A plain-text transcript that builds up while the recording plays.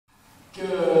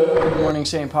Good morning,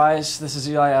 St. Pius. This is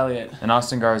Eli Elliott. And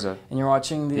Austin Garza. And you're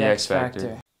watching The X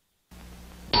Factor.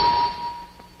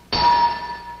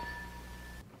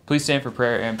 Please stand for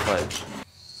prayer and pledge.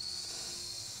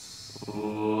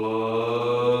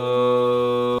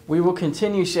 We will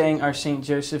continue saying our St.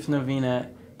 Joseph Novena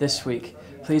this week.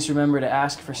 Please remember to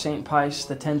ask for St. Pius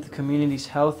X community's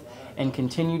health and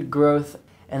continued growth,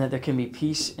 and that there can be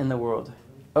peace in the world.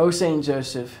 O St.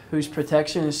 Joseph, whose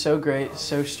protection is so great,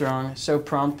 so strong, so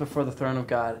prompt before the throne of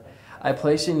God, I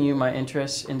place in you my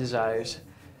interests and desires.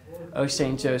 O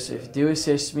St. Joseph, do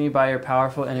assist me by your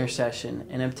powerful intercession,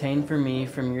 and obtain for me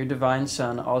from your divine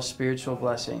Son all spiritual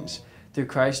blessings, through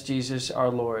Christ Jesus our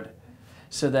Lord,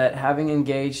 so that, having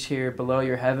engaged here below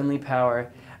your heavenly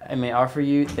power, I may offer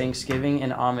you thanksgiving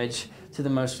and homage to the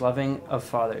most loving of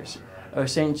fathers. O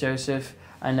St. Joseph,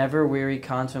 I never weary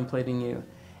contemplating you,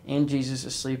 and Jesus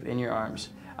asleep in your arms.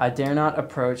 I dare not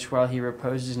approach while he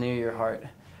reposes near your heart.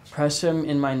 Press him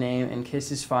in my name and kiss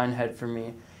his fine head for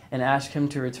me, and ask him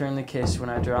to return the kiss when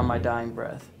I draw my dying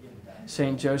breath.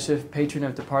 St. Joseph, patron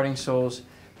of departing souls,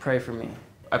 pray for me.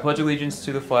 I pledge allegiance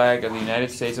to the flag of the United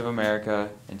States of America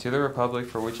and to the republic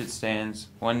for which it stands,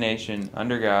 one nation,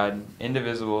 under God,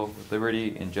 indivisible, with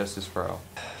liberty and justice for all.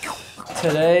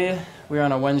 Today, we're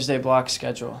on a Wednesday block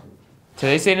schedule.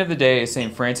 Today's saint of the day is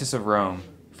St. Francis of Rome.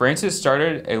 Francis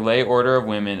started a lay order of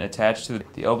women attached to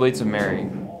the Oblates of Mary.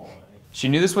 She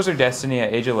knew this was her destiny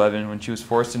at age 11 when she was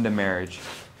forced into marriage.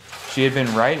 She had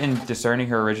been right in discerning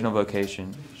her original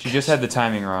vocation. She just had the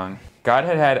timing wrong. God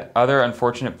had had other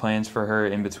unfortunate plans for her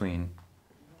in between.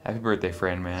 Happy birthday,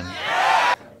 friend, man.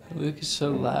 Luke is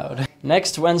so loud.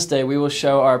 Next Wednesday, we will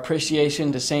show our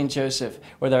appreciation to St. Joseph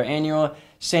with our annual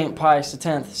St. Pius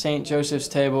X St. Joseph's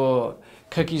Table.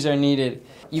 Cookies are needed.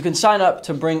 You can sign up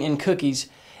to bring in cookies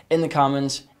in the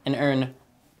Commons and earn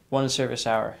one service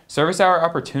hour. Service hour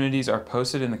opportunities are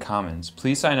posted in the Commons.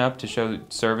 Please sign up to show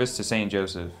service to St.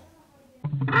 Joseph.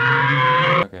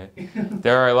 Okay.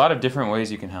 There are a lot of different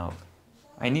ways you can help.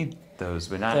 I need those,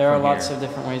 but not There are from lots here. of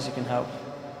different ways you can help.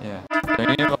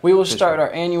 Yeah. We will start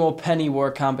our annual penny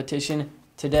war competition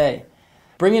today.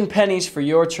 Bring in pennies for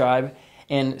your tribe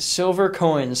and silver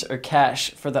coins or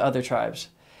cash for the other tribes.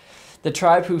 The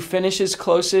tribe who finishes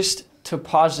closest to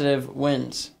positive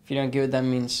wins. If you don't get what that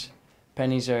means,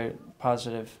 pennies are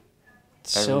positive.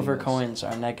 Silver coins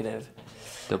are negative.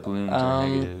 Doubloons are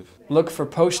negative. Look for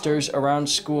posters around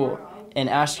school and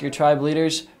ask your tribe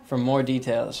leaders for more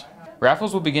details.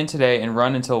 Raffles will begin today and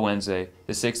run until Wednesday,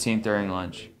 the 16th during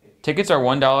lunch. Tickets are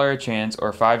 $1 a chance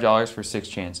or $5 for 6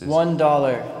 chances.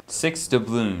 $1. 6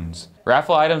 doubloons.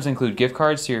 Raffle items include gift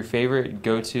cards to your favorite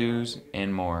go-tos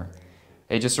and more.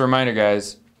 Hey, just a reminder,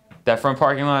 guys, that front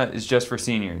parking lot is just for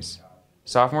seniors.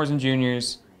 Sophomores and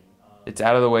juniors, it's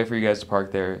out of the way for you guys to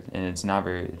park there, and it's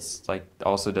like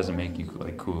also doesn't make you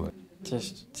like cooler.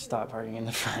 Just stop parking in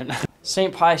the front.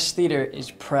 St. Pius Theater is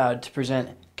proud to present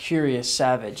Curious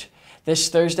Savage this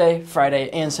Thursday, Friday,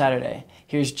 and Saturday.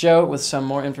 Here's Joe with some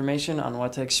more information on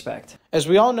what to expect. As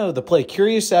we all know, the play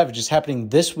Curious Savage is happening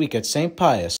this week at St.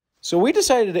 Pius, so we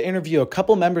decided to interview a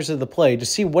couple members of the play to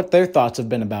see what their thoughts have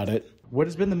been about it. What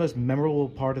has been the most memorable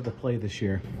part of the play this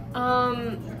year?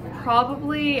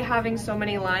 Probably having so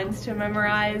many lines to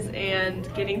memorize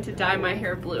and getting to dye my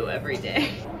hair blue every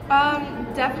day.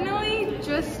 Definitely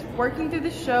just working through the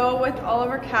show with all of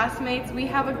our castmates. We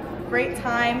have a great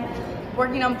time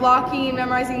working on blocking and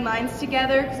memorizing lines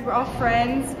together because we're all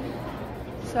friends.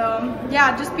 So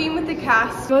yeah, just being with the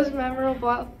cast. The most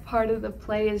memorable part of the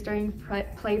play is during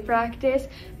play practice.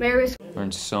 Mary was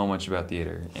Learned so much about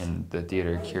theater and the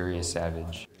theater Curious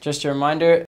Savage. Just a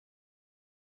reminder,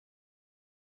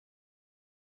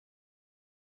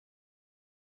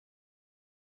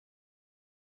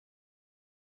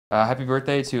 Happy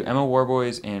birthday to Emma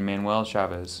Warboys and Manuel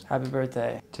Chavez. happy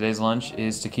birthday. Today's lunch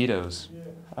is taquitos.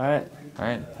 All right, All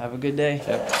right. have a good day.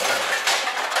 Yep.